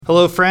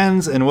Hello,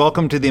 friends, and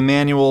welcome to the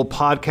Emmanuel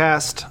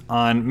Podcast.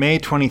 On May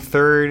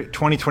 23rd,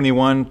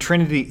 2021,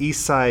 Trinity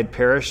Eastside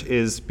Parish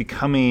is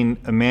becoming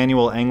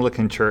Emmanuel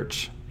Anglican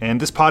Church. And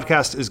this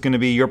podcast is going to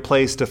be your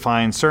place to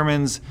find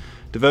sermons,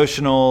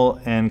 devotional,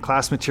 and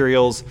class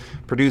materials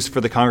produced for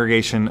the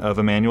congregation of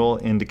Emmanuel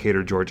in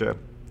Decatur, Georgia.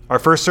 Our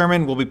first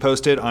sermon will be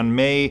posted on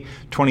May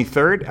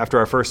 23rd after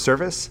our first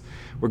service.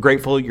 We're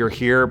grateful you're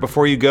here.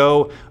 Before you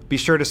go, be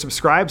sure to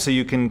subscribe so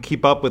you can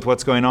keep up with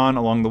what's going on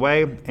along the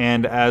way.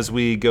 And as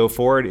we go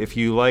forward, if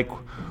you like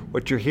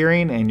what you're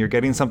hearing and you're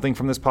getting something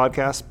from this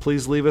podcast,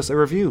 please leave us a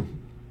review.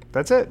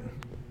 That's it.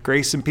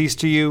 Grace and peace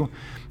to you.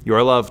 You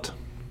are loved.